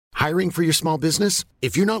Hiring for your small business?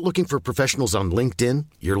 If you're not looking for professionals on LinkedIn,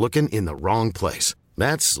 you're looking in the wrong place.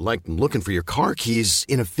 That's like looking for your car keys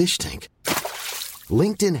in a fish tank.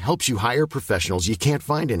 LinkedIn helps you hire professionals you can't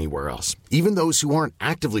find anywhere else, even those who aren't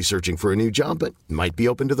actively searching for a new job but might be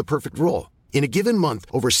open to the perfect role. In a given month,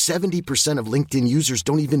 over 70% of LinkedIn users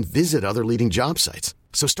don't even visit other leading job sites.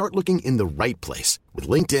 So start looking in the right place. With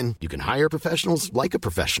LinkedIn, you can hire professionals like a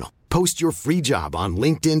professional. Post your free job on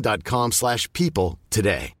linkedin.com/people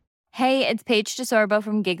today. Hey, it's Paige DeSorbo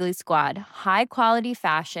from Giggly Squad. High quality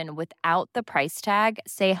fashion without the price tag.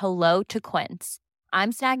 Say hello to Quince.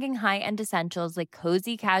 I'm snagging high-end essentials like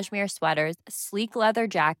cozy cashmere sweaters, sleek leather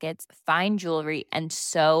jackets, fine jewelry, and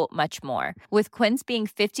so much more. With Quince being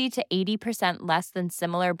 50 to 80% less than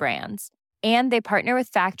similar brands. And they partner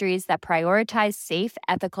with factories that prioritize safe,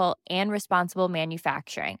 ethical, and responsible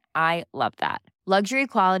manufacturing. I love that. Luxury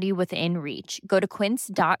quality within reach. Go to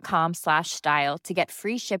quince.com/style to get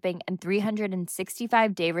free shipping and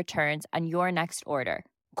 365-day returns on your next order.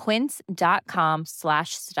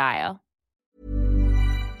 Quince.com/style.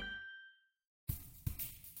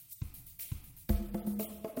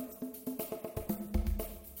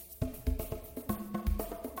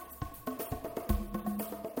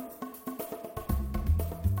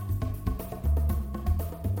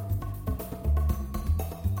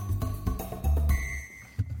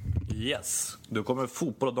 Yes, då kommer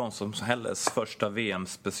fotboll och damsamhälles första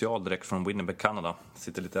VM-special direkt från Winnipeg, Kanada.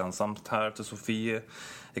 Sitter lite ensamt här till Sofie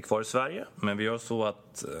är kvar i Sverige, men vi gör så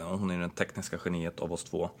att hon är den tekniska geniet av oss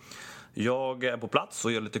två. Jag är på plats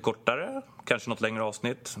och gör lite kortare, kanske något längre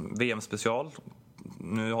avsnitt, VM-special.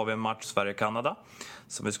 Nu har vi en match Sverige-Kanada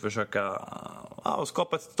som vi ska försöka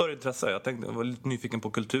skapa ett större intresse. Jag var lite nyfiken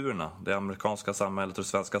på kulturerna, det amerikanska samhället och det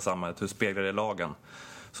svenska samhället, hur speglar det lagen?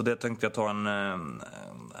 Så det tänkte jag ta en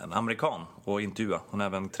amerikan och intervjua. Hon är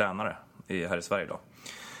även tränare här i Sverige då.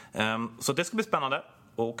 Så det ska bli spännande.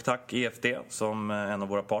 Och tack EFD som en av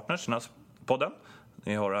våra partners i den här podden.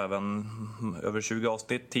 Ni har även över 20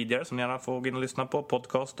 avsnitt tidigare som ni gärna får gå in och lyssna på.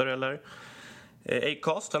 Podcaster eller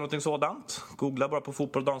Acast eller någonting sådant. Googla bara på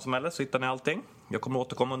fotboll och damsamhälle så hittar ni allting. Jag kommer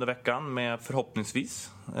återkomma under veckan med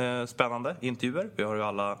förhoppningsvis spännande intervjuer. Vi har ju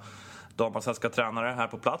alla damallsvenska tränare här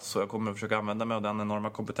på plats och jag kommer att försöka använda mig av den enorma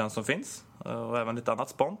kompetens som finns och även lite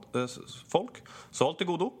annat folk. Så håll till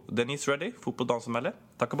godo. Denise Reddy, fotboll damsamhälle.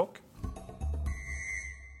 Tack och bock.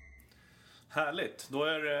 Härligt. Då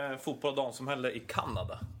är det fotboll och damsamhälle i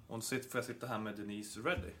Kanada. Och nu får jag sitta här med Denise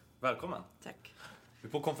Reddy. Välkommen. Tack. Vi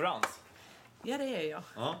är på konferens. Ja, det är jag.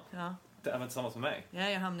 Ja. Det är även tillsammans med mig. Ja,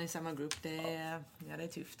 jag hamnar i samma grupp. Det är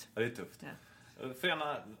tufft. Ja, det är tufft. Ja. För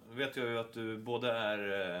gärna vet jag ju att du både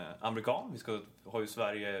är amerikan, vi ska ha ju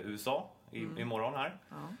Sverige-USA imorgon här,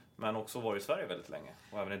 men också varit i Sverige väldigt länge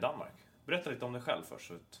och även i Danmark. Berätta lite om dig själv först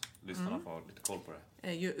så att lyssnarna får lite koll på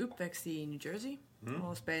det. Jag är uppväxt i New Jersey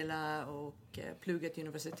och spelar och pluggat i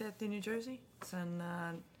universitet i New Jersey. Sen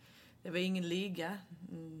det var ingen liga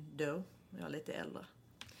då, jag är lite äldre.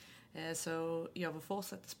 Så jag var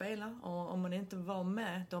fortsatt spela och om man inte var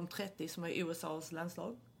med de 30 som var i USAs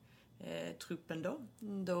landslag truppen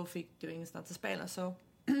då fick du ingenstans att spela. Så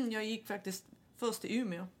jag gick faktiskt först till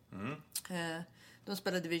Umeå. De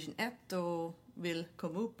spelade Division 1 och vill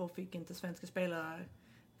komma upp och fick inte svenska spelare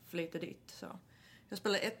flytta dit. Så jag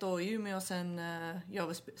spelade 1 år i Umeå och sen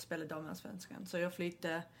jag spelade damallsvenskan. Så jag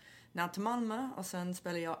flyttade ner till Malmö och sen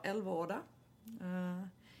spelade jag 11 år där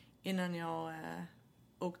innan jag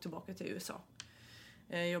åkte tillbaka till USA.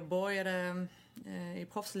 Jag började i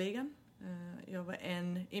proffsligan. Jag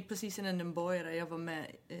var precis innan den började, jag var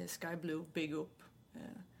med Sky Blue Big Up.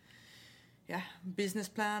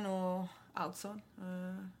 Businessplan och allt sånt.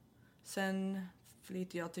 Sen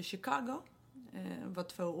flyttade jag till Chicago. Var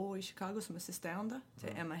 2 år i Chicago som assisterande till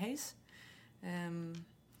Emma Hayes.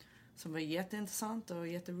 Som var jätteintressant och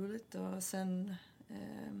jätteroligt. Och sen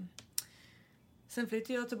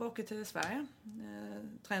flyttade jag tillbaka till Sverige.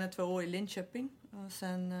 Tränade 2 år i Linköping. Och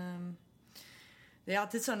sen det är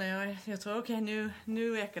alltid så när jag tror okej,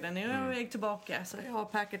 nu räcker det. Nu är jag väg tillbaka. Så jag har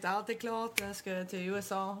packat allt är klart. Jag ska till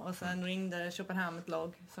USA. Och sen ringde Köpenhamn ett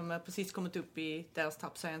lag som har precis kommit upp i deras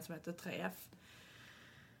tappserien som heter 3F.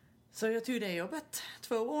 Så jag tog det jobbet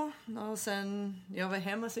 2 år. Och sen jag var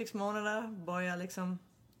hemma 6 månader. Började liksom.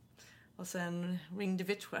 Och sen ringde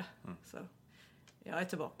Vittsjö. Så jag är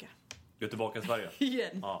tillbaka. Du är tillbaka i Sverige?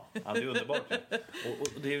 Igen. Ja, det är underbart. Och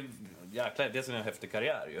det är jäkla, det är en häftig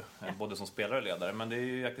karriär ju. Både som spelare och ledare. Men det är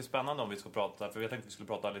ju jäkligt spännande om vi ska prata. För jag tänkte att vi skulle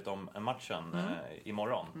prata lite om matchen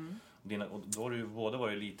imorgon. Och då har du både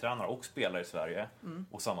varit elittränare och spelare i Sverige.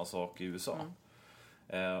 Och samma sak i USA.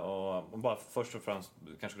 Och bara först och främst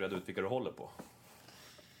kanske reda ut vilka du håller på.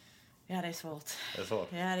 Ja, det är svårt. Det är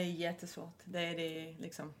svårt. Ja, det är jättesvårt. Det är det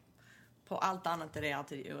liksom. På allt annat är det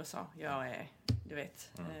alltid i USA. Jag är, du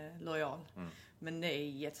vet, lojal. Men det är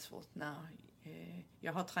jättesvårt när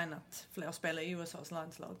jag har tränat fler spelare i USAs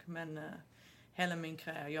landslag. Men hela min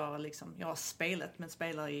karriär, jag har spelat men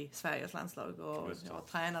spelar i Sveriges landslag. Och jag har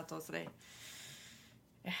tränat och så det.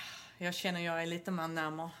 Jag känner jag är lite mer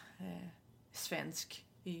närmare svensk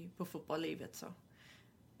på fotbolllivet. Så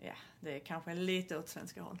ja, det är kanske lite åt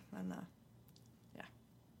svenska håll. Men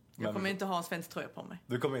jag kommer inte ha en svensk tröja på mig.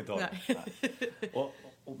 Du kommer inte ha det? Nej.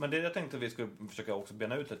 Men det jag tänkte att vi skulle försöka också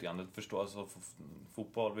bena ut lite grann. Förstå, alltså,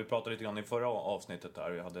 fotboll. Vi pratade lite grann i förra avsnittet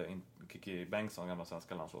där. Vi hade Kiki Bengtsson, gamla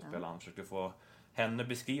svenska landslagsspelaren. Han försökte få henne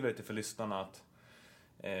beskriva lite för lyssnarna att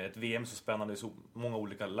ett VM så spännande i så många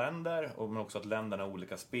olika länder. Men också att länderna har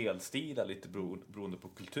olika spelstilar lite beroende på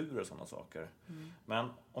kulturer och sådana saker. Men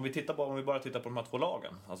om vi bara tittar på de här två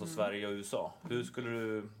lagen. Alltså Sverige och USA. Hur skulle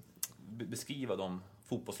du beskriva de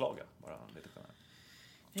fotbollslagen? Bara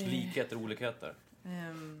lite likheter och olikheter.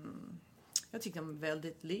 Jag tycker de är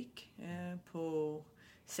väldigt lik på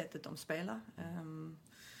sättet de spelar.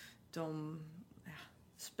 De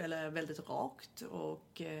spelar väldigt rakt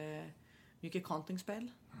och mycket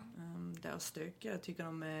kontringsspel. Deras styrka, jag tycker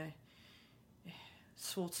de är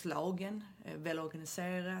svårt slagen,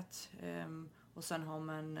 välorganiserat. Och sen har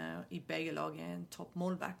man i bägge lagen en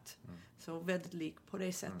toppmålvakt. Så väldigt lik på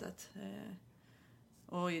det sättet.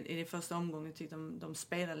 Och i det första omgången tyckte de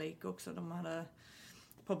spelade lik också. De hade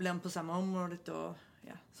problem på samma området och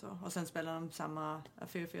sen spelade de samma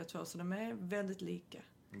 4-4-2, så de är väldigt lika.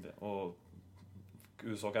 Och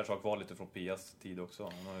USA kanske har kvar lite från Pias tid också,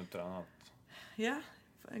 om man har tränat. Ja,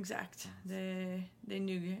 exakt. Det är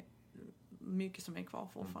nog mycket som är kvar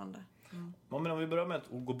fortfarande. Men om vi börjar med att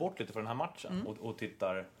gå bort lite från den här matchen och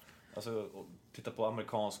tittar på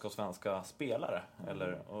amerikanska och svenska spelare.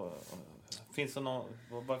 Finns det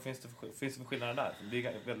för skillnader där? Det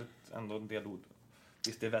är väldigt ändå en del ord.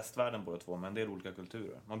 Visst, det är västvärlden båda två, men en del olika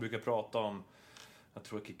kulturer. Man brukar prata om, jag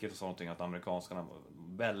tror Kicke sa någonting, att amerikanskarna var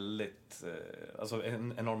väldigt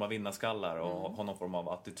enorma vinnarskallar och har någon form av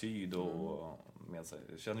attityd och med sig.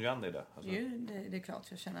 Känner du igen dig i det? Alltså. Jo, det är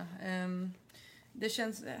klart jag känner. Det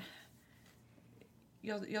känns...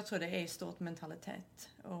 Jag tror det är stort mentalitet.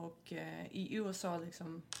 Och i USA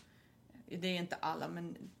liksom... Det är inte alla,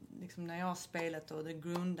 men liksom när jag har spelat och det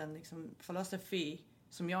grunden, liksom, filosofi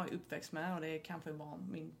som jag är uppväxt med, och det är kanske bara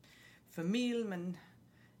min familj, men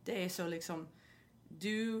det är så liksom,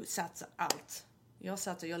 du satsar allt.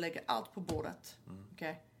 Jag lägger allt på bordet.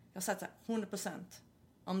 Okay? Jag satsar 100%.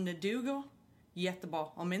 Om det duger, jättebra.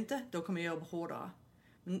 Om inte, då kommer jag jobba hårdare.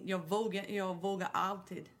 Men jag vågar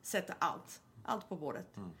alltid sätta allt på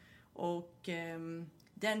bordet. Och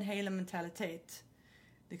den hela mentalitet,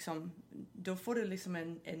 liksom, då får du liksom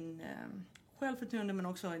en självförtroende, men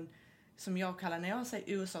också en, som jag kallar, när jag säger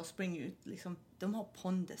USA springer ut, liksom, de har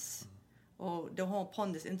pondus. Och de har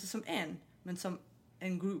pondus inte som en, men som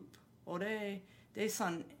en grupp. Och det är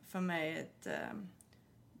sån för mig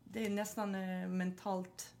det är nästan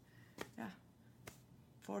mentalt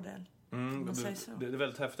fördel. Det är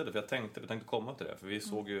väldigt häftigt, för jag tänkte komma till det, för vi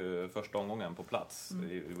såg ju första omgången på plats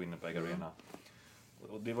i Winnipeg Arena.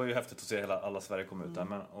 Och det var ju häftigt att se alla Sverige komma ut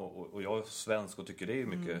där, och jag är svensk och tycker det är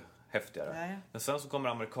mycket häftigare. Ja. Men sen så kommer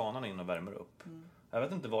amerikanerna in och värmer upp. Jag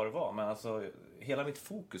vet inte vad det var, men alltså hela mitt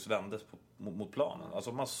fokus vändes mot planen.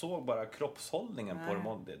 Alltså man såg bara kroppshållningen på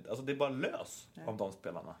dem. Alltså det är bara lös av de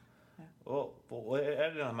spelarna. Och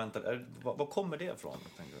är det den här vad kommer det ifrån,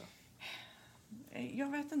 tänker du?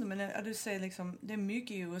 Jag vet inte, men du säger liksom, det är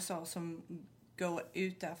mycket i USA som går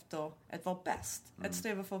ut efter att vara bäst. Att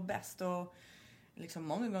sträva för bäst. Och liksom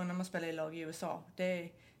många gånger när man spelar i lag i USA, det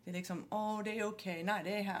är liksom, det är okej, nej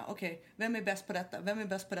det är här, okej. Vem är bäst på detta? Vem är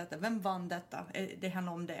bäst på detta? Vem vann detta? Det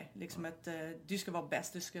handlar om det. Liksom att du ska vara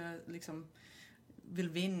bäst, du ska liksom vill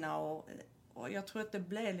vinna, och jag tror att det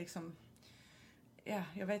blir liksom,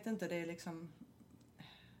 jag vet inte, det är liksom,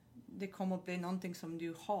 det kommer att bli någonting som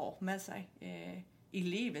du har med sig i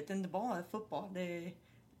livet, inte bara fotboll, det är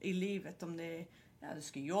i livet, om det är, du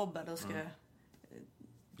ska jobba, du ska...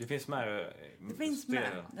 Det finns med. Det finns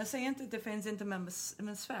med. Jag säger inte att det finns inte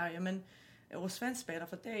med Sverige, och svensk spelare,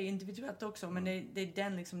 för att det är individuellt också, men det är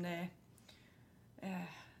den liksom, det är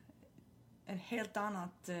en helt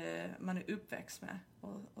annat man är uppväxt med,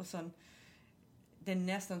 och sen det är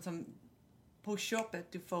nästan som på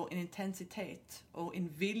köpet, du får en intensitet och en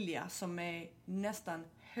vilja som är nästan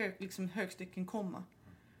högst du kan komma.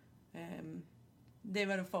 Det är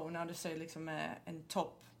vad du får när du ser liksom en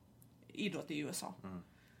toppidrott i USA.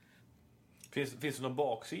 Finns det någon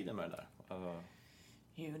baksida med det där?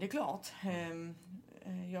 Jo, det är klart.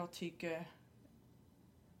 jag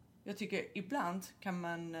tycker ibland kan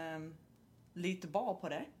man lite bra på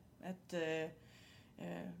det.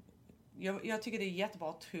 Jag tycker det är jättebra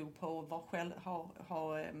att tro på att vara själv,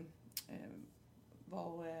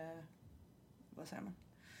 vad säger man?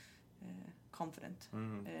 Confident.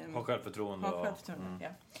 Ha självförtroende. Ja.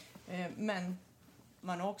 Men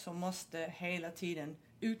man också måste hela tiden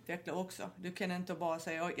utveckla också. Du kan inte bara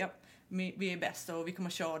säga ja, vi är bäst och vi kommer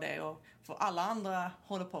köra det. Och för alla andra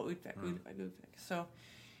håller på att utveckla. Så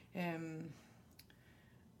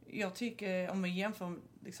jag tycker om vi jämför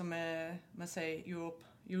liksom med säg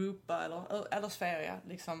Europa eller Sverige.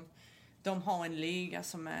 Liksom, de har en liga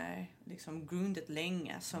som är liksom grundet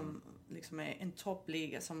länge. Som liksom är en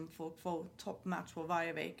toppliga som får toppmatch på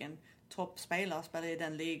varje vecka. Toppspelare spelar i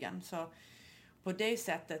den ligan. Så på det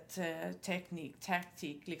sättet teknik,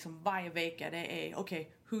 taktik, liksom varje vecka det är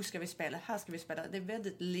okej, hur ska vi spela? Här ska vi spela. Det är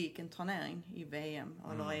väldigt lik en turnering i VM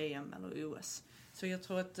eller EM eller US. Så jag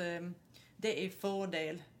tror att det är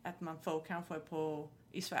fördel att man får kanske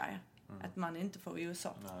i Sverige. Att man inte får i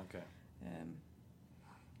USA. Ja, okay.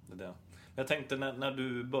 Det är det. Jag tänkte när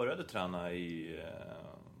du började träna i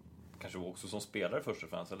kanske också som spelare först och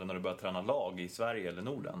främst, eller när du började träna lag i Sverige eller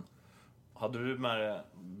Norden.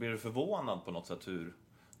 Blev du förvånad på något sätt hur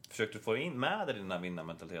försökte du få in med dig den här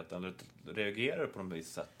vinnarmentaliteten eller reagerar du på något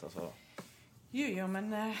visst sätt? Alltså? Jo,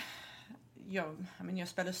 men jag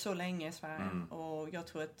spelade så länge i Sverige och jag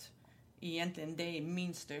tror att egentligen det är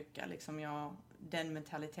min styrka liksom den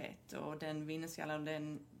mentalitet och den vinnarskallen och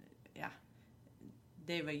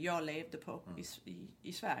det är vad jag levde på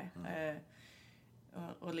i Sverige.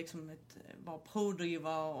 Och liksom vara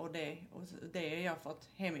prodrivare och det är jag fått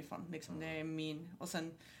hemifrån liksom, det är min, och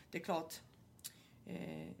sen det är klart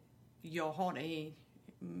jag har det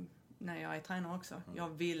när jag är tränare också. Jag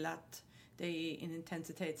vill att det är en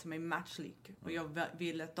intensitet som är matchlik och jag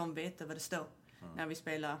vill att de vet vad det står när vi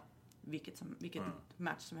spelar vilket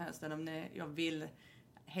match som helst. Jag vill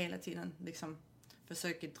hela tiden liksom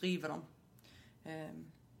försöka driva dem.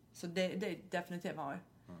 Så det definitivt har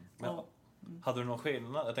jag. Hade du någon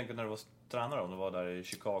skillnad? Jag tänker när du var tränare, om du var där i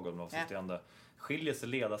Chicago, om du var assisterande. Skiljer sig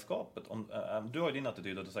ledarskapet? Du har ju din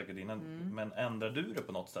attityd och du säkert din, men ändrar du det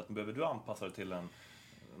på något sätt? Behöver du anpassa dig till en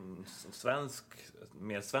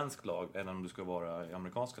mer svensk lag än om du ska vara i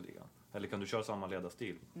amerikanska ligan? Eller kan du köra samma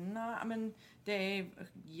ledarstil? Nej, men det är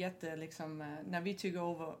när vi tog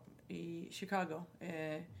över i Chicago.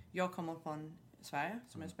 Jag kommer från Sverige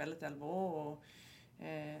som jag spelat 11 år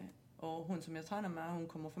och hon som jag tränar med, hon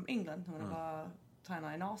kommer från England. Hon var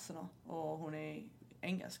tränare i Arsenal och hon är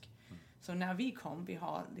engelsk. Så när vi kom, vi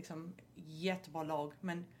har liksom jättebra lag,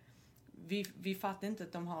 men vi fattar inte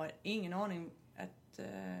att de har ingen aning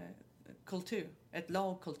ett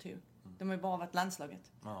lagkultur. De har ju bara varit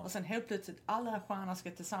landslaget. Och sen helt plötsligt alla stjärnor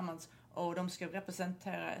ska tillsammans och de ska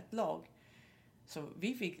representera ett lag. Så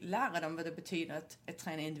vi fick lära dem vad det betyder att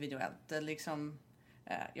träna individuellt. Det liksom,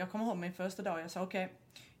 jag kommer ihåg min första dag, jag sa okej,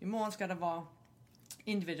 imorgon ska det vara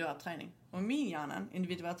individuell träning. Och i min hjärna,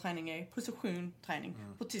 individuell träning är positionträning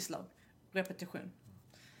på tisslag, repetition.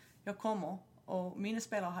 Jag kommer och mina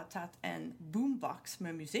spelare har tagit en boombox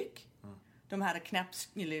med musik. De hade knappt,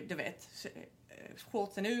 du vet,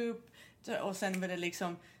 shortsen upp och sen var det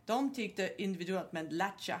liksom, de tyckte individuellt med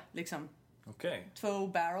latcha liksom. Okay. 2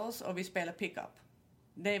 barrels och vi spelar pickup.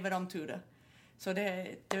 Det är vad de tog det. Så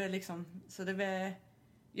det var liksom, så det var,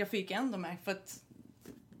 jag fick ändra mig för att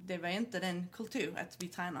det var inte den kultur att vi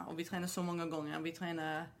tränar och vi tränar så många gånger, vi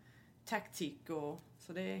tränar taktik och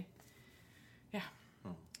så det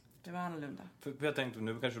det var annorlunda. För jag tänkte,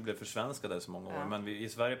 nu kanske det blev för svenska där så många år, men i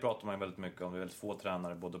Sverige pratar man ju väldigt mycket om, det är väldigt få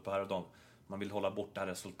tränare både på här och dam. Man vill hålla bort det här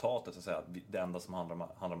resultatet så att säga, det enda som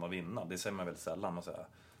handlar om att vinna. Det säger man väldigt sällan. Man säger,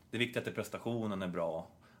 det är viktigt att prestationen är bra,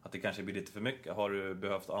 att det kanske blir lite för mycket. Har du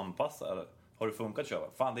behövt anpassa eller har du funkat att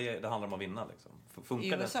köra? Fan, det handlar om att vinna liksom.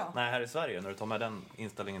 Funkar det? Nej, här i Sverige när du tar med den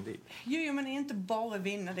inställningen dit. Jo, men inte bara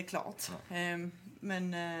vinna, det är klart.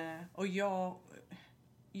 Men och jag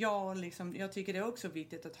tycker det är också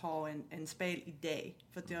viktigt att ha en spelidé.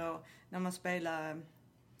 För att när man spelar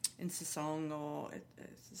en säsong och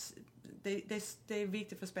det är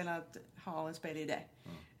viktigt för spelare att ha en spelidé.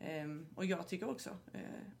 Och jag tycker också.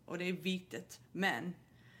 Och det är viktigt. Men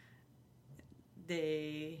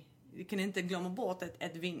det kan inte glömma bort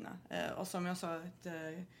att vinna. Och som jag sa,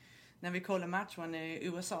 när vi kollar matchen i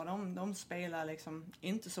USA, de spelar liksom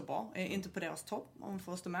inte så bra. Inte på deras topp om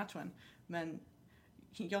första matchen. Men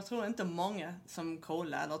jag tror inte många som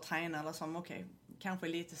kollar eller tränar eller som kanske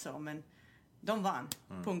lite så, men de vann,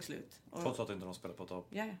 punkt slut. Trots att inte de spelar på topp.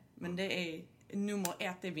 Ja, men det är nummer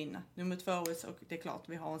 1 är vinna. Nummer 2 är, och det är klart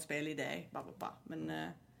vi har en spelidé,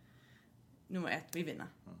 men nummer 1, vi vinner.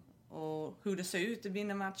 Och hur det ser ut att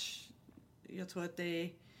vinna match, jag tror att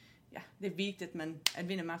det är viktigt, men att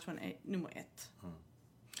vinna matchen är nummer 1.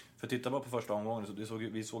 För titta bara på första omgången, så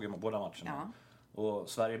vi såg ju båda matcherna. Och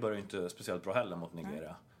Sverige började inte speciellt bra heller mot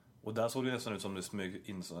Nigeria. Och där såg det nästan ut som det smög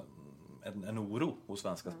in en oro hos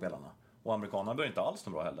svenska spelarna. Och amerikanerna började inte alls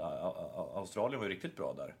bra heller. Australien var ju riktigt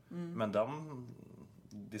bra där. Men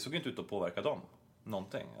det såg inte ut att påverka dem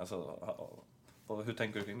någonting. Alltså, hur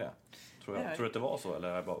tänker du kring det? Tror du att det var så, eller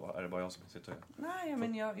är det bara jag som sitter här? Nej,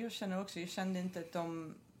 men jag känner också, jag kände inte att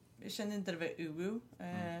det var oro.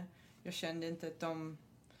 Jag kände inte att de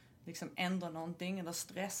liksom ändrade någonting eller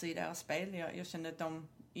stress i deras spel. Jag kände att de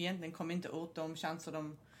egentligen kom inte åt de chanser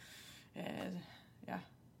de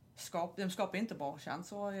skapade inte bra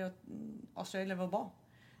chanser. Australien var bra.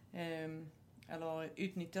 Eller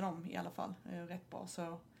utnyttjade dem i alla fall rätt bra.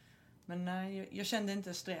 Så, men nej, jag kände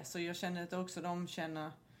inte stress, och jag kände att också de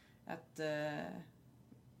känner att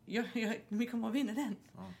vi kommer att vinna den.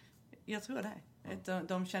 Jag tror det. Att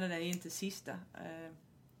de känner det inte sista.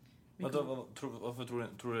 Hur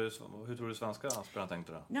tror du svenska spelarna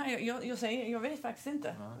tänkte då? Nej, jag vet faktiskt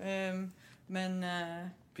inte. Men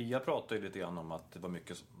Pia pratade ju lite grann om att det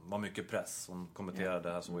var mycket press. Hon kommenterade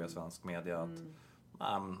det här så i svensk media att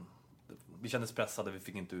vi kändes pressade, vi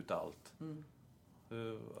fick inte ut allt.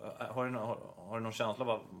 Har du någon känsla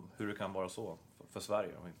av hur det kan vara så för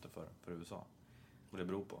Sverige och inte för USA? Vad det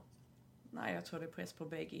beror på? Nej, jag tror det är press på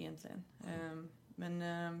bägge egentligen.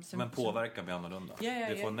 Men påverkan blir annorlunda.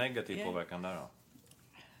 Det får negativ påverkan där då?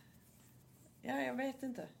 Ja, jag vet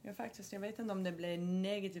inte. Jag vet inte om det blir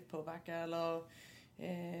negativ påverkan eller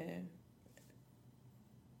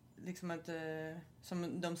liksom att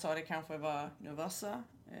som de sa, det kanske var nervösa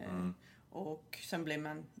och sen blev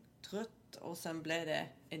man trött och sen blev det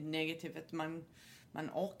en negativ att man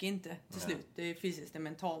orkar inte till slut. Det är fysiskt, det är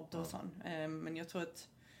mentalt och sånt. Men jag tror att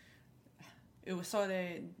USA,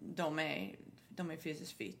 de är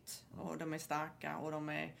fysiskt fit och de är starka och de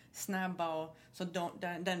är snabba, och så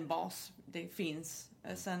den bas, det finns.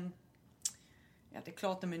 Sen det är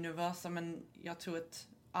klart de är nervösa, men jag tror att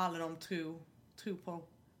alla de tror på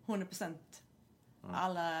 100%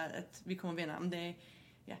 alla att vi kommer vinna. Om det är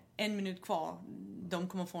 1 minut kvar, de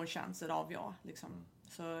kommer få en chans att avgöra liksom.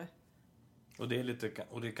 Så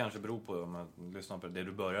och det kanske beror på, om man lyssnar på det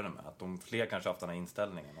du började med, att de fler kanske haft den här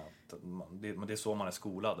inställningen att det är så man är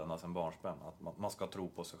skolad ända sedan barnsben, att man ska tro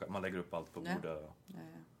på sig själv, man lägger upp allt på bordet.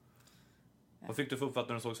 Vad fick du för uppfattning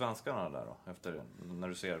när du såg svenskarna där då, efter när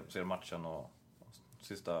du ser matchen och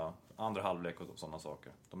sista andra halvlek och sådana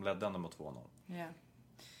saker? De ledde ändå med 2-0.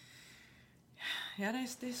 Ja, det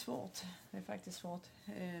är svårt. Det är faktiskt svårt.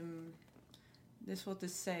 Det är svårt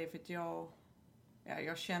att säga, för att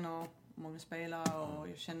jag känner många spelare och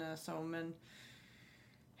jag känner så, men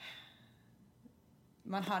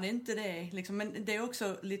man hade inte det liksom. Men det är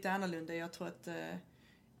också lite annorlunda. Jag tror att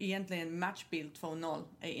egentligen matchbild 2-0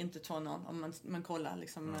 är inte 2-0 om man kollar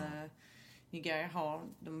liksom. Nigeria har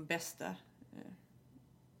de bästa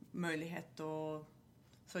möjligheter,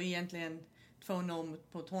 så egentligen 2-0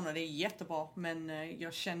 på 2-0, det är jättebra, men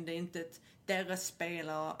jag kände inte att deras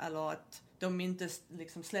spelare eller att de inte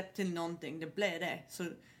liksom släppt till någonting, det blev det. Så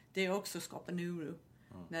det är också skapar oro.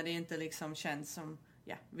 När det inte liksom känns som,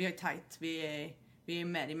 vi är tight, vi är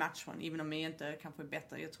med i matchen, även om vi inte kanske är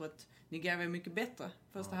bättre. Jag tror att Nigeria är mycket bättre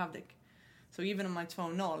första halvlek. Så även om man är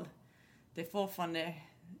 2-0, det är fortfarande,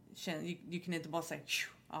 du kan inte bara säga,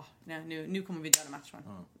 nu kommer vi döda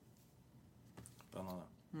matchen. Spännande.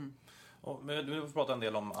 Men du pratar en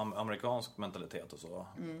del om amerikansk mentalitet och så.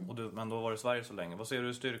 Men då var det Sverige så länge. Vad ser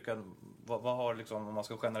du styrkan? Vad har liksom, om man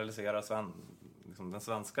ska generalisera liksom den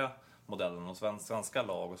svenska modellen och svenska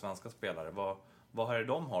lag och svenska spelare, vad är det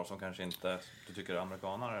de har som kanske inte du tycker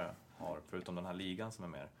amerikanare har, förutom den här ligan som är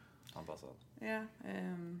mer anpassad?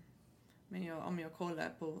 Men om jag kollar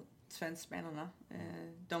på svenskspelarna,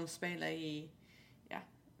 de spelar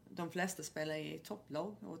de flesta spelar i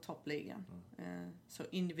topplag och toppligan. Så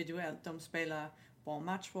individuellt, de spelar bra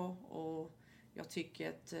matcher, och jag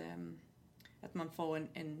tycker att man får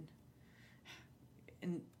en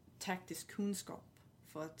taktisk kunskap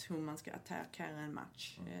för att hur man ska attackera en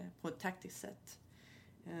match på ett taktiskt sätt.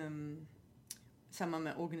 Samma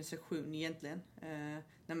med organisation egentligen.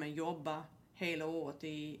 När man jobbar hela året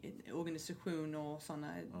i organisation och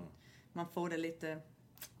sådana, man får det lite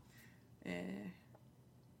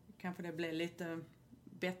kanske det blir lite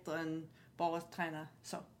bättre än bara att träna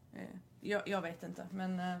så. Jag vet inte,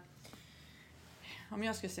 men om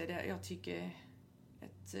jag ska säga det, jag tycker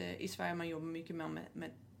att i Sverige man jobbar mycket mer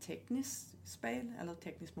med tekniskt spel eller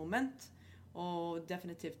tekniskt moment och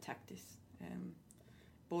definitivt taktiskt.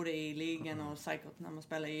 Både i ligan och säkert när man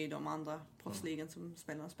spelar i de andra proffsligan som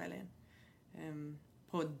spelarna spelar i.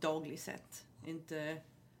 På ett dagligt sätt. Inte,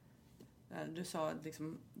 du sa att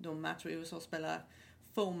liksom, de matcher i USA spelar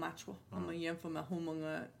få matcher om man jämför med hur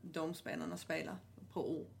många de spelarna spelar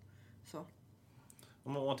på år. Så.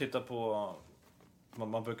 Om man tittar på,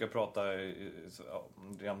 man brukar prata,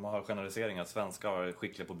 man har generalisering att svenskar är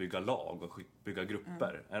skickliga på att bygga lag och bygga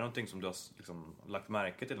grupper. Är det någonting som du har liksom lagt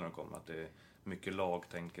märke till när de kommer? Att det är mycket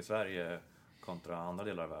lagtänk i Sverige kontra andra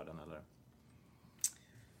delar av världen, eller?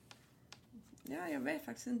 Ja, jag vet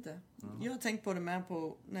faktiskt inte. Jag har tänkt på det mer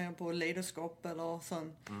på när jag är på ledarskap eller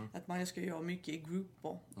sånt. Att man ska göra mycket i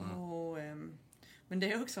grupper. Och, men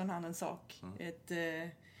det är också en annan sak.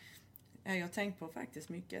 Jag har tänkt på faktiskt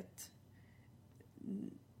mycket att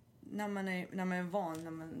när man är van,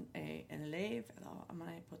 när man är en elev eller när man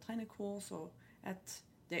är på tränarkurs, och att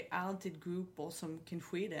det är alltid grupper som kan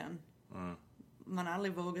skydda en. Man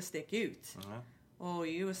aldrig vågar sticka ut. Och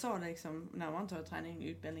i USA, liksom, när man tar träning,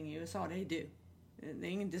 utbildning i USA, det är du. Det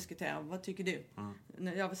är ingen diskuterar, vad tycker du?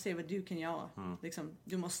 Jag vill se vad du kan göra. Liksom,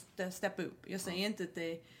 du måste steppa upp. Jag säger inte att det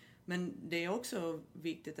är, men det är också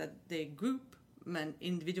viktigt att det är grupp, men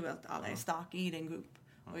individuellt, alla är starka i den grupp.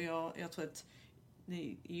 Och jag tror att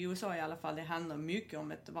i USA i alla fall, det handlar mycket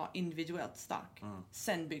om att vara individuellt stark.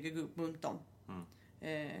 Sen bygga grupp runt om.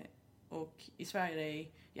 Och i Sverige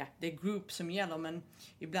det är grupp som gäller, men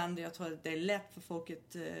ibland jag tror att det är lätt för folk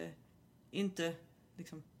att inte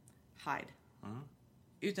liksom hide.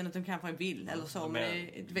 Utan att de kanske vill eller så, men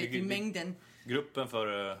det vet i mängden. Gruppen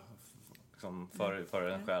för en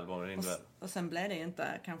själv och individuell. Och sen blir det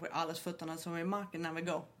inte kanske alldeles fötterna som är i marken när vi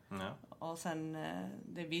går. Och sen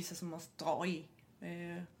det är vissa som måste dra i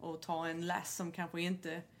och ta en läs som kanske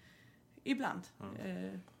inte ibland.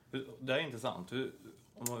 Det är intressant. Hur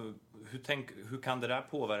kan det där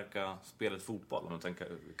påverka spelet fotboll? Om du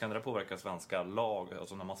tänker, kan det där påverka svenska lag,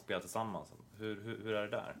 alltså när man spelar tillsammans? Hur är det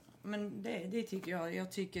där? Men det tycker jag.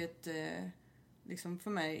 Jag tycker att liksom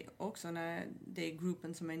för mig också, när det är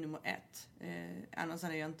gruppen som är nummer 1. Annars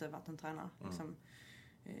hade jag inte varit en tränare. Liksom,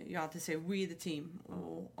 jag alltid säger we the team.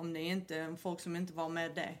 Och om det är inte folk som inte var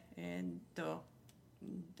med det, då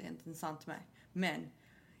det är inte intressant för mig. Men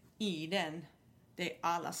i den, det är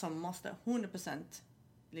alla som måste 100%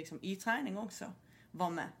 liksom i träning också vara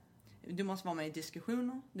med. Du måste vara med i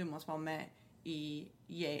diskussioner, du måste vara med i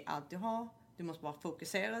ge allt du har, du måste vara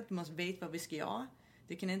fokuserad, du måste veta vad vi ska göra.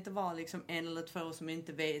 Det kan inte vara liksom en eller två som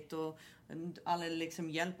inte vet och alla liksom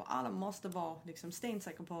hjälper. Alla måste vara liksom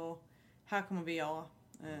stensäkra på här kommer vi göra.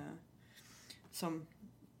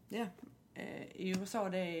 I USA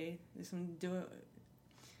det är liksom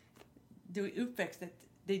du är uppväxtet,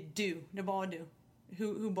 det är du, det är bara du.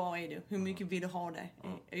 Hur bra är du? Hur mycket vill du ha det?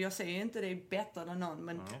 Jag säger inte det är bättre än någon,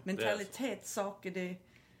 men mentalitetssaker,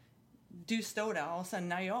 du står där och sen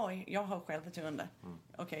när jag har självförtroende.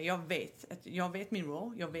 Okej, jag vet min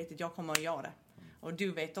roll, jag vet att jag kommer att göra det. Och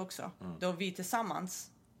du vet också. Då vi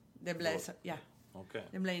tillsammans, det blir så,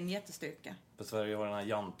 det blir en jättestyrka. För Sverige har den här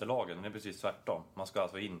jantelagen, den är precis tvärtom. Man ska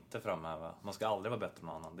alltså inte framhäva, man ska aldrig vara bättre än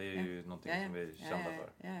någon annan. Det är ju någonting som vi är kända för.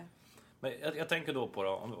 Men jag tänker då på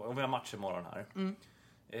om vi har match imorgon här.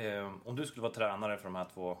 Om du skulle vara tränare för de här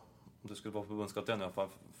två, om du skulle vara förbundskapten för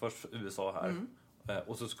först USA här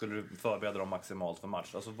och så skulle du förbereda dem maximalt för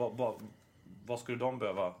match. Alltså vad skulle de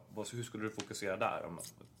behöva, hur skulle du fokusera där?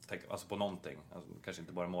 Alltså på någonting, alltså, kanske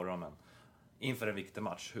inte bara imorgon, men inför en viktig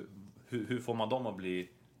match. Hur får man dem att bli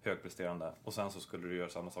högpresterande? Och sen så skulle du göra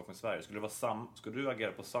samma sak med Sverige. Skulle du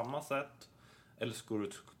agera på samma sätt? Eller skulle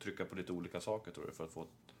du trycka på lite olika saker, tror du, för att få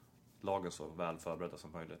lagen så väl förberedda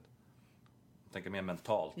som möjligt? Jag tänker mer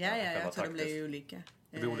mentalt. Jag tror det blir olika.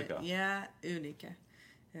 Det blir olika? Ja, olika.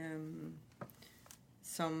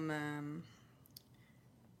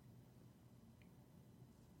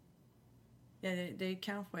 Det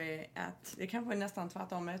kanske är nästan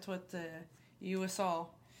tvärtom. Jag tror att i USA,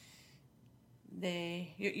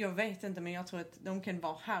 jag vet inte, men jag tror att de kan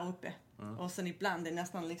vara här uppe. Och sen ibland är det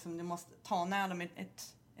nästan liksom, du måste ta ner dem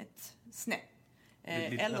ett snäpp.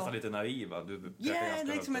 Nästan lite naiva.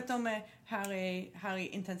 Liksom att de är här är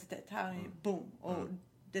intensitet, här är boom. Och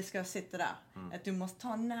det ska sitta där. Att du måste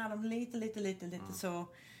ta ner dem lite så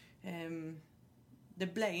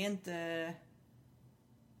det blir inte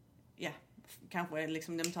kanske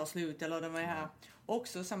liksom de tar slut eller de är här.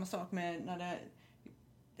 Också samma sak med när det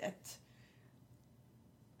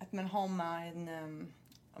att man har med en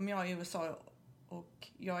om jag är i USA och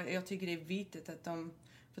jag tycker det är viktigt att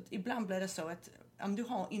för att ibland blir det så att om du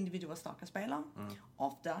har individuella starka spelare,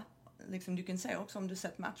 ofta liksom, du kan se också om du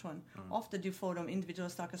sett matchen. Ofta du får de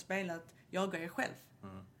individuellt starka spelare att jaga er själv.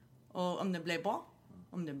 Och om det blir bra,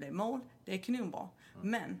 om det blir mål, det är kanonbra.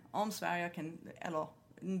 Men om Sverige kan, eller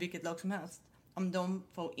vilket lag som helst, om de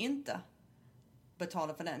får inte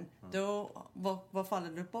betala för den, då vad faller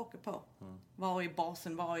du tillbaka på? Var är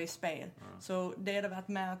basen, var är spel? Så det hade varit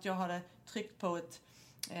med att jag hade tryckt på ett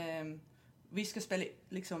vi ska spela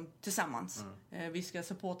liksom tillsammans. Vi ska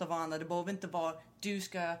supporta varandra. Det behöver inte vara du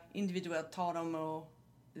ska individuellt ta dem och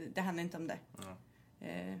det handlar inte om det.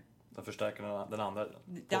 Den förstärker den andra.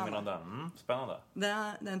 Påminner om den. Spännande.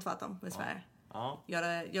 Den tvärtom med Sverige. Ja.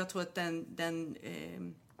 Jag tror att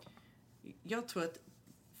jag tror att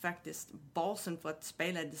faktiskt basen för att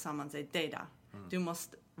spela tillsammans är det där. Du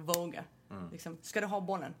måste våga. Liksom, ska du ha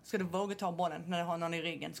bollen? Ska du våga ta bollen när du har någon i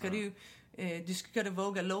ryggen? Ska du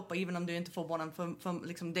våga löpa även om du inte får bollen för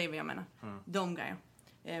liksom det jag menar. De grejer.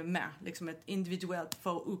 Med liksom ett individuellt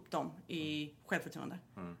få upp dem i självförtroende.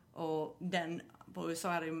 Och den på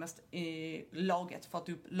USA är det ju mest i laget, fått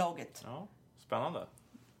upp laget. Ja, spännande.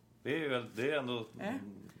 Det är ändå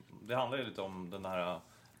det handlar ju lite om den här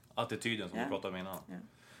attityden som vi pratade om innan.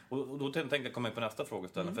 Och då tänkte jag komma in på nästa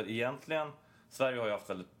frågeställning. För egentligen, Sverige har ju haft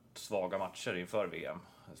väldigt svaga matcher inför VM.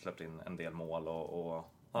 Släppt in en del mål och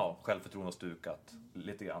självförtroende stukat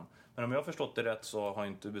lite grann. Men om jag har förstått det rätt så har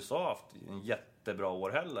inte USA haft en jättebra år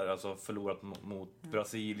heller. Alltså förlorat mot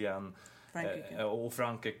Brasilien och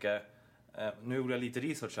Frankrike. Nu gjorde jag lite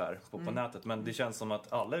research här på nätet, men det känns som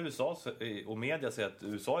att alla USA och media säger att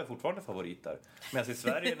USA är fortfarande favoriter. Medan i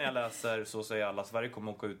Sverige när jag läser så säger alla att Sverige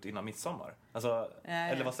kommer åka ut innan midsommar. Alltså,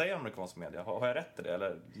 eller vad säger amerikansk media? Har jag rätt i det?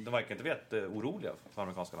 Eller de verkar inte veta oroliga för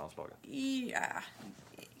amerikanska landslaget? Ja,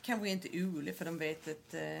 kanske inte oroliga för de vet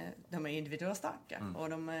att de är individuellt starka. Och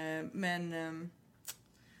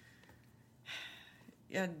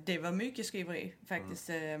det var mycket skriveri faktiskt,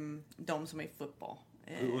 de som är fotboll.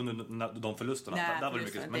 Under de förlusterna. Nej, där var det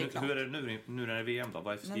mycket. Men hur är det nu när det är VM då?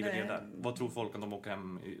 Vad skriver ni där? Vad tror folk om de åker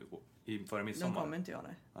hem före midsommar? De kommer inte göra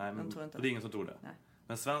det. Nej, men tror inte det är ingen som tror det. Nej.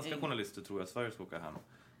 Men svenska journalister tror att Sverige ska åka hem.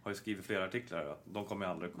 Har ju skrivit flera artiklar att de kommer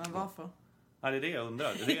aldrig. Men varför? Nej, det är det jag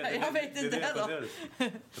undrar. Jag vet inte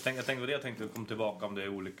heller. Jag tänkte komma tillbaka om det är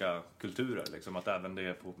olika kulturer. Liksom, att även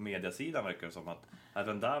det på mediasidan verkar det som att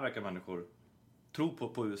även där verkar människor tro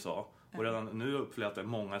på USA. Och redan nu upplever jag att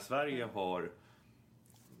många i Sverige har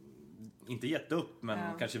inte gett upp,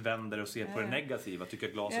 men kanske vänder och ser på det negativa. Tycker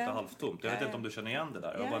att glaset är halvtomt. Jag vet inte om du känner igen det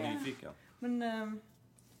där. Jag var nyfiken. Men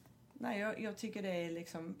nej, jag tycker det är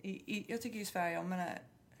liksom jag tycker i Sverige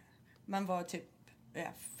man var typ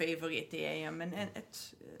favorit i EM, men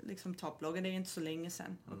ett liksom topplag, det är inte så länge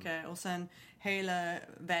sedan. Okay? Och sen hela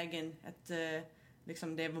vägen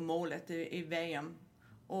liksom det var målet i VM.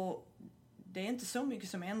 Och det är inte så mycket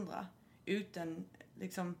som ändrar utan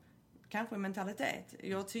liksom kanske mentalitet.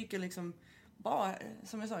 Jag tycker liksom bara,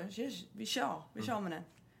 som jag sa, vi kör med den.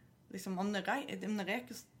 Liksom, om det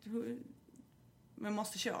räcker, man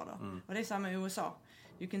måste köra då. Och det är samma i USA.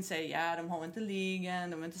 Du kan säga, de har inte ligan,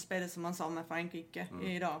 de har inte spelat som man sa med Frankrike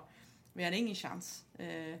idag. Vi hade ingen chans.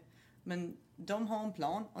 Men de har en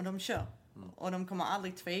plan och de kör. Och de kommer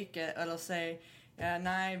aldrig tveka eller säga,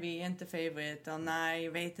 nej, vi är inte favoriter, nej,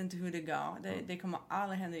 jag vet inte hur det går. Det kommer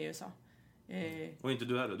aldrig hända i USA. Och inte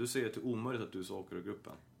du heller. Du säger att det är omöjligt att du så åker i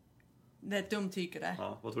gruppen. De tycker det.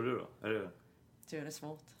 Ja, vad tror du då? Är det? Jag tror det är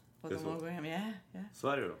svårt. Det är svårt. Ja.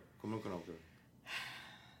 Sverige då? Kommer du kunna åka?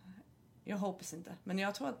 Jag hoppas inte. Men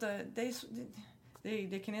jag tror att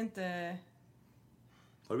det kan inte...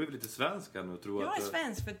 Har du blivit lite svensk nu? Jag är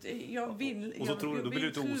svensk för att jag vill... Och så tror du, då blir du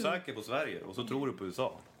lite osäker på Sverige. Och så tror du på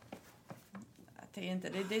USA. Det är inte.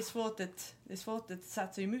 Det är svårt att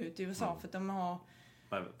satsa emot i USA för att de har...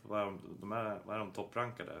 Men vad är de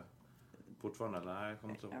topprankade? Fortfarande eller? Nej,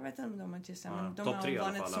 jag vet inte om de är tysta, men de har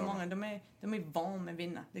vunnit så många. De är van med att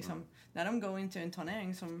vinna. Liksom. När de går in till en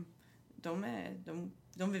turnering som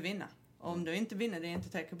de vill vinna. Och om du inte vinner, det är inte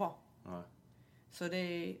tillräckligt bra. Nej. Så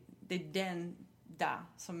det är den där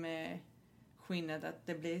som är skillnad, att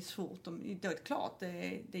det blir svårt. Det är klart,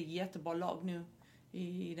 det är jättebra lag nu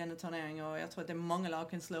i denna turnering och jag tror att det är många lag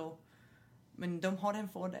kan slå. Men de har den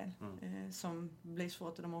fördel som blir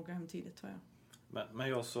svårt att de åker hem tidigt, tror jag. Men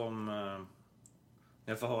jag som...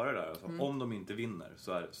 jag får höra det där. Alltså, om de inte vinner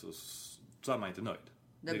så är man inte nöjd.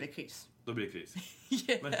 Det blir kris. Då blir det kris.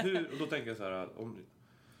 Men hur... Och då tänker jag så här...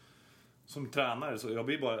 Som tränare, så jag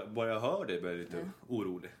blir bara jag hör det blir jag lite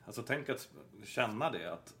orolig. Alltså tänk att känna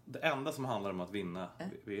det. Att det enda som handlar om att vinna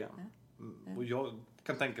VM. Och jag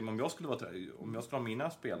kan tänka mig om jag skulle ha mina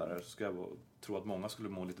spelare så ska jag tror att många skulle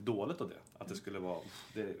må lite dåligt av det. Att det skulle vara,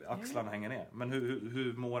 axlarna hänger ner. Men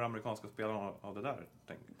hur mår amerikanska spelare av det där?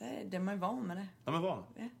 De är van med det. De är van?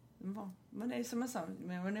 Ja, de är van. Men det är som jag sa,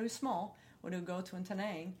 men du är smart och du går till en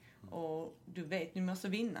turnering och du vet, du måste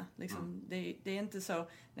vinna. Liksom. Det är inte så,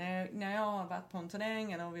 när jag har varit på en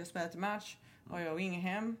turnering eller vi har spelat en match och jag ringer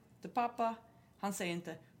hem till pappa, han säger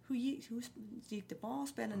inte, hur gick det bra?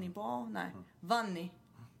 Spelade ni bra? Nej. Vann ni?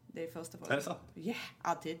 Det är första frågan. Är det så? Ja,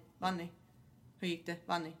 alltid. Vann ni? Hur gick det?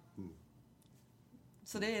 Vann ni?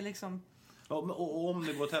 Så det är liksom... Och om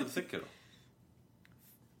det går till helsike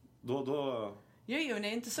då... Jo, det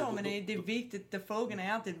är inte så, men det är viktigt. Frågan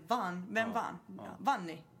är alltid vem vann? Ja. Vann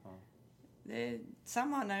ni? Ja. Det är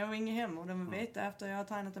samma när jag ringer hem och de vet efter jag har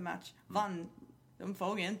tränat en match. Vann? De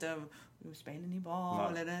frågar inte, spelar ni bra?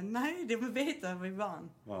 Nej. Eller nej, de vet att vi vann.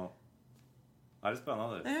 Ja. Det är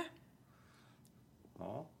spännande.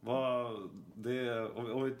 Ja.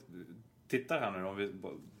 Om vi tittar här nu, om vi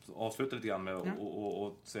avslutar lite grann med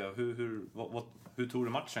och se hur tror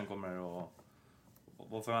du matchen kommer och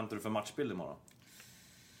vad förväntar du för matchbild imorgon?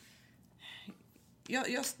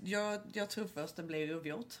 Jag tror först det blir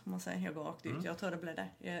oavgjort, om man säger. Jag går rakt ut. Jag tror det blir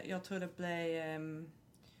det. Jag tror det blir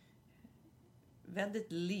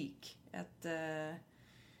väldigt lik.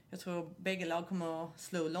 Jag tror bägge lag kommer att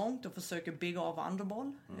slå långt och försöka bygga av andra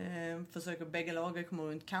boll. Försöker bägge lag komma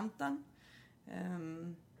runt kanten.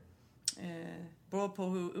 Beror på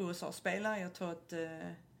hur USA spelar. Jag tror att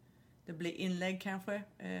det blir inlägg kanske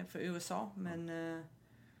för USA. Men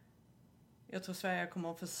jag tror Sverige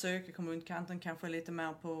kommer att försöka komma runt kanten. Kanske lite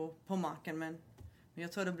mer på marken. Men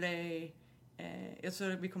jag tror det blir... jag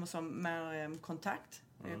tror att vi kommer att ha mer kontakt.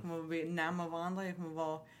 Jag kommer att bli närmare varandra. Jag kommer att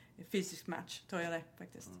vara fysisk match, tror jag det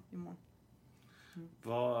faktiskt, imorgon.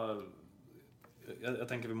 Jag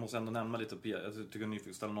tänker vi måste ändå nämna lite Pia. Jag tycker ni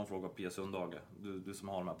fick ställa någon fråga på Pia Sundhage. Du som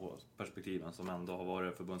har de här på perspektiven, som ändå har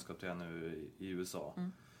varit förbundskapten nu i USA.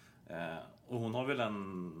 Och hon har väl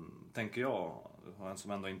tänker jag,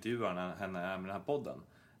 som ändå intervjuar henne med den här podden,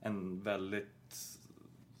 en väldigt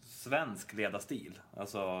svensk ledarstil.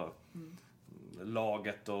 Alltså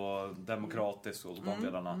laget och demokratiskt och de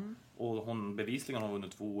delarna. Och hon bevisligen har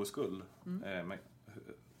vunnit 2 OS-guld.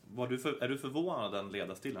 Är du förvånad att den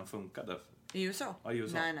ledarstilen funkade? I USA? Ja, i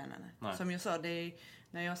USA. Nej. Som jag sa,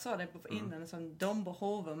 när jag sa det på innan, så de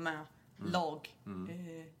behöver med lag.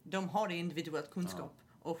 De har det individuellt kunskap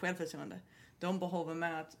och självförtroende. De behöver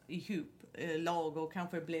med att ihop lag och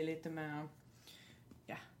kanske bli lite mer...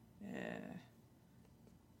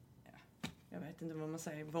 jag vet inte vad man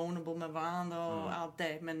säger, vulnerable med varandra och allt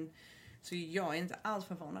det. Men så jag är inte alls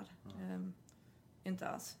förvånad. Inte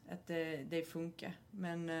alls att det funkar.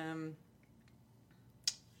 Men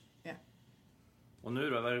Och nu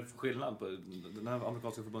då, vad är det för skillnad på den här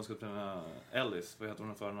amerikanska förbundskaptenen Ellis? Vad heter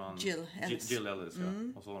hon för någon? Jill Ellis. Jill Ellis, ja.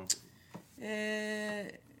 Och så har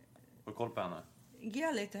du koll på henne?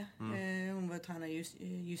 Ja, lite. Hon var tränare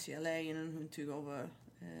i UCLA innan hon tog över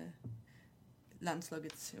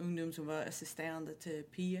landslagets ungdom, som var assisterande till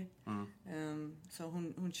Pia. Så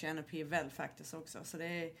hon känner Pia väl faktiskt också. Så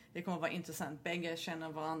det kommer att vara intressant. Bägge känner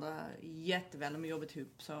varandra jätteväl, de har jobbat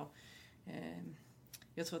ihop. Så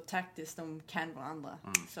jag tror taktiskt de kan varandra,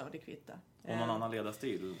 så det kvittar. Och någon annan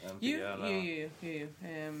ledarstil än Pia?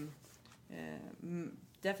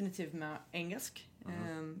 Definitivt mer engelsk.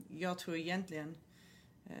 Jag tror egentligen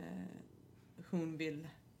hon vill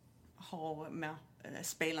ha mer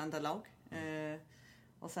spelande lag.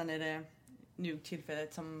 Och sen är det nog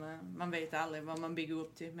tillfället som man vet aldrig vad man bygger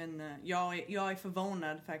upp till. Men jag är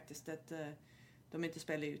förvånad faktiskt att de inte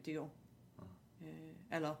spelade ut igår.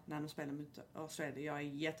 Eller när de spelade mot Australien. Jag är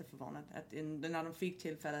jätteförvånad att när de fick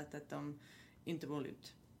tillfället att de inte var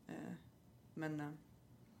ut. Men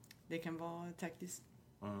det kan vara taktiskt.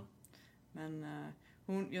 Men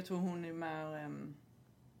jag tror hon är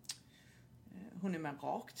mer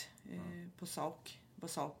rakt på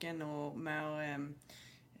saken och mer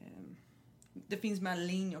det finns mer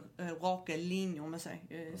linjer, raka linjer om man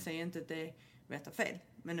säger. Säger inte att det är rätt och fel,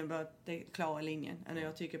 men det är bara det klara linjen. Eller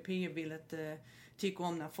jag tycker Pia vill tycker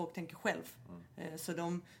om när folk tänker själv. Så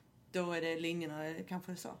då är det linjerna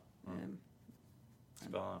kanske så.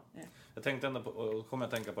 Ja. Jag tänkte ändå på, kommer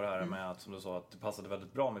jag tänka på det här med att, som du sa, att det passade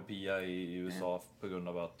väldigt bra med Pia i USA på grund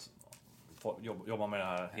av att jobba med den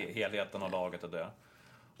här helheten av laget och det.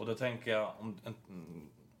 Och då tänker jag om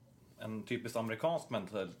en typisk amerikansk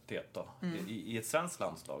mentalitet då, i ett svenskt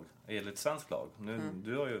landslag, eller ett svenskt lag.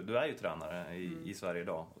 Du är ju tränare i Sverige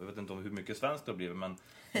idag. Jag vet inte om hur mycket svenskt det har blivit, men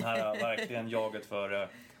den här verkligen jaget för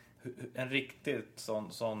en riktigt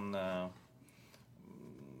sån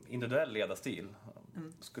individuell ledarstil.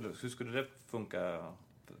 Hur skulle det funka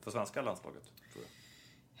för svenska landslaget, tror du?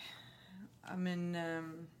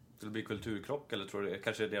 Skulle det bli kulturkrock, eller tror du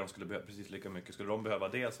kanske det de skulle behöva precis lika mycket? Skulle de behöva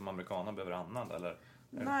det som amerikanerna behöver annan, eller?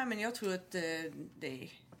 Nej, men jag tror att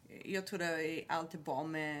jag tror det är alltid bra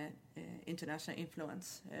med international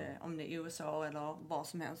influence, om det är USA eller vad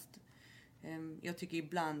som helst. Jag tycker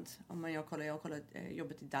ibland, om jag kollar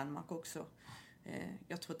jobbet i Danmark också,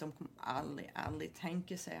 jag tror att de kommer aldrig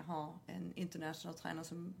tänka sig ha en international tränare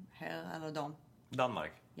som här eller dam.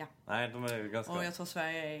 Danmark? Ja. Nej, de är ganska... Och jag tror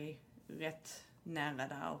Sverige är rätt nära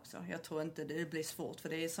där också. Jag tror inte det blir svårt, för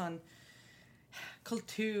det är sån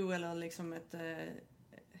kultur eller liksom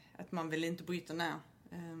att man vill inte bryta ner.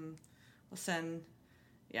 Och sen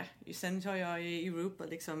tar jag i Europa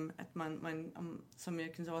liksom att man som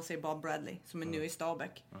jag kan säga Bob Bradley som är nu i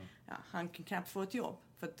Stabæk. Ja, han kan knappt få ett jobb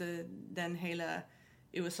för att den hela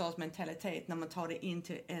USAs mentalitet när man tar det in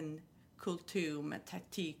till en kultur med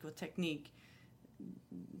taktik och teknik,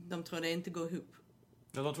 de tror det inte går ihop.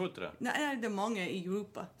 Ja, de tror inte det? Nej, det är många i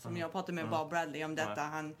Europa som jag pratade med Bob Bradley om detta.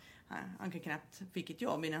 Han kan knappt fick ett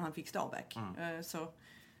jobb innan han fick Stabæk. Så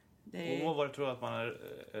det är... Och vad tror du att man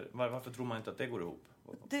varför tror man inte att det går ihop?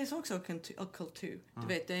 Det är också en kultur. Du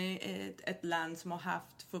vet, det är ett land som har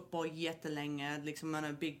haft fotboll jättelänge. Liksom man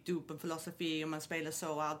har byggt upp en filosofi och man spelar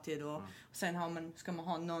så alltid. Och sen ska man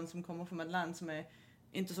ha någon som kommer från ett land som är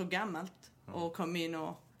inte så gammalt och kommer in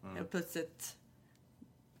och plötsligt...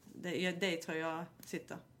 Det tror jag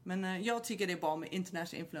sitter. Men jag tycker det är bra med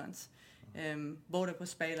international influence. Både på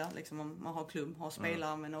spelare, liksom om man har klubb, har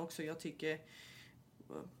spelare, men också jag tycker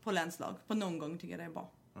på landslag. På någon gång tycker jag det är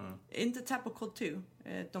bra. Inte tappa kultur.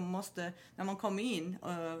 De måste, när man kommer in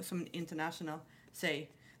som international,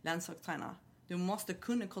 säg landslagstränare, du måste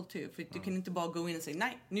kunna kultur. För du kan inte bara gå in och säga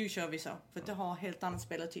nej, nu kör vi så. För du har helt annan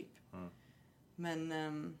spelartyp. Men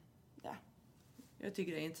jag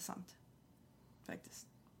tycker det är intressant. Faktiskt.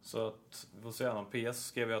 Så att, vi får se om PS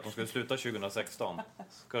skrev ju att de skulle sluta 2016.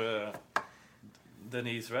 Ska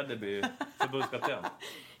Denise Reddy bli förbundskapten?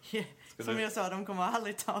 Som jag sa, de kommer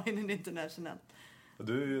aldrig ta in en international.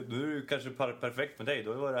 Du är ju kanske perfekt med dig. Du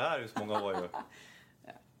har ju varit här i så många år.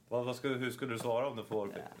 Hur skulle du svara om du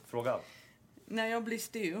får fråga? När jag blir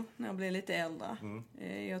stor, när jag blir lite äldre.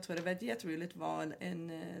 Jag tror det var jätteroligt att vara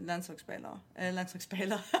en landslagstränare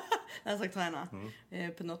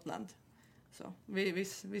på något land. Så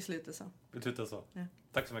vi slutar så. Vi slutar så. Ja.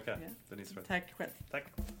 Tack så mycket, Denise Reddy. Tack själv. Tack.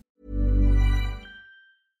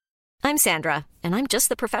 I'm Sandra, and I'm just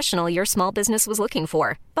the professional your small business was looking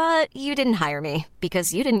for. But you didn't hire me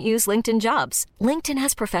because you didn't use LinkedIn Jobs. LinkedIn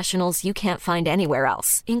has professionals you can't find anywhere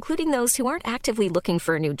else, including those who aren't actively looking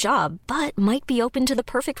for a new job, but might be open to the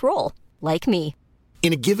perfect role, like me.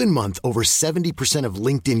 In a given month, over 70% of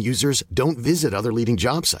LinkedIn users don't visit other leading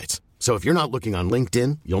job sites. So if you're not looking on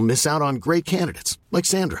LinkedIn, you'll miss out on great candidates like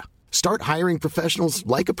Sandra. Start hiring professionals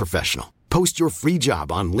like a professional. Post your free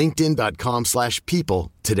job on linkedin.com/people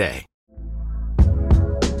today.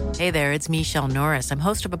 Hey there, it's Michelle Norris. I'm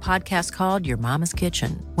host of a podcast called Your Mama's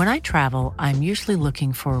Kitchen. When I travel, I'm usually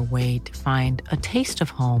looking for a way to find a taste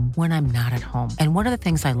of home when I'm not at home. And one of the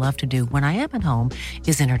things I love to do when I am at home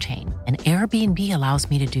is entertain. And Airbnb allows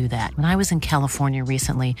me to do that. When I was in California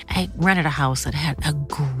recently, I rented a house that had a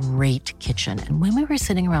great kitchen. And when we were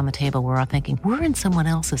sitting around the table, we were all thinking, we're in someone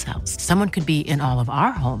else's house. Someone could be in all of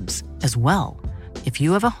our homes as well. If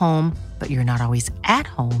you have a home, but you're not always at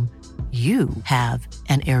home, you have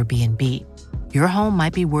an Airbnb. Your home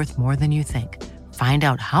might be worth more than you think. Find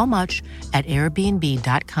out how much at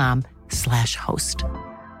airbnb.com/host.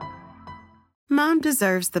 Mom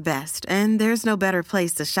deserves the best, and there's no better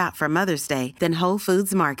place to shop for Mother's Day than Whole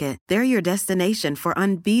Foods Market. They're your destination for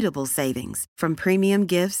unbeatable savings, from premium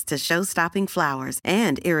gifts to show-stopping flowers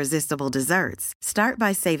and irresistible desserts. Start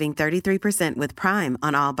by saving 33% with Prime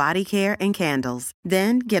on all body care and candles.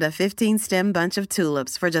 Then get a 15-stem bunch of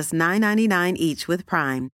tulips for just $9.99 each with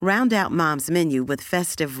Prime. Round out Mom's menu with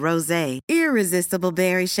festive rosé, irresistible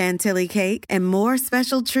berry chantilly cake, and more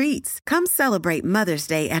special treats. Come celebrate Mother's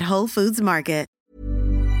Day at Whole Foods Market.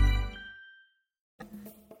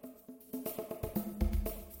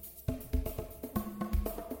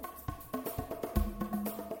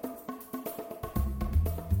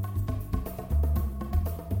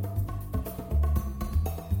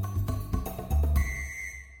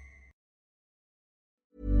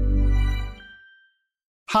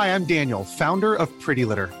 Hi, I'm Daniel, founder of Pretty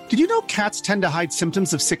Litter. Did you know cats tend to hide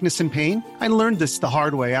symptoms of sickness and pain? I learned this the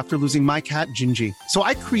hard way after losing my cat, Gingy. So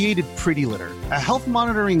I created Pretty Litter, a health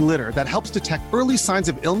monitoring litter that helps detect early signs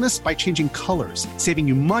of illness by changing colors, saving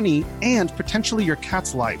you money and potentially your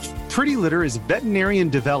cat's life. Pretty Litter is veterinarian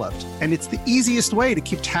developed, and it's the easiest way to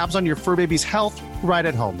keep tabs on your fur baby's health right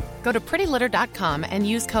at home. Go to prettylitter.com and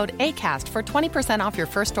use code ACAST for 20% off your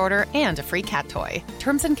first order and a free cat toy.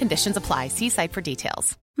 Terms and conditions apply. See site for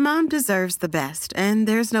details. Mom deserves the best, and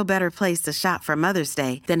there's no better place to shop for Mother's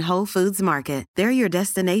Day than Whole Foods Market. They're your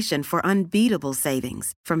destination for unbeatable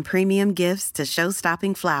savings, from premium gifts to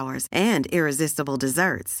show-stopping flowers and irresistible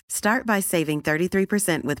desserts. Start by saving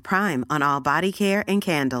 33% with Prime on all body care and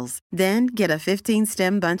candles. Then get a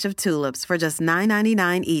 15-stem bunch of tulips for just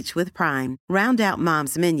 $9.99 each with Prime. Round out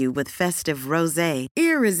Mom's menu with festive rosé,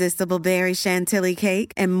 irresistible berry chantilly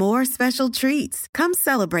cake, and more special treats. Come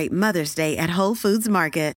celebrate Mother's Day at Whole Foods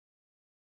Market.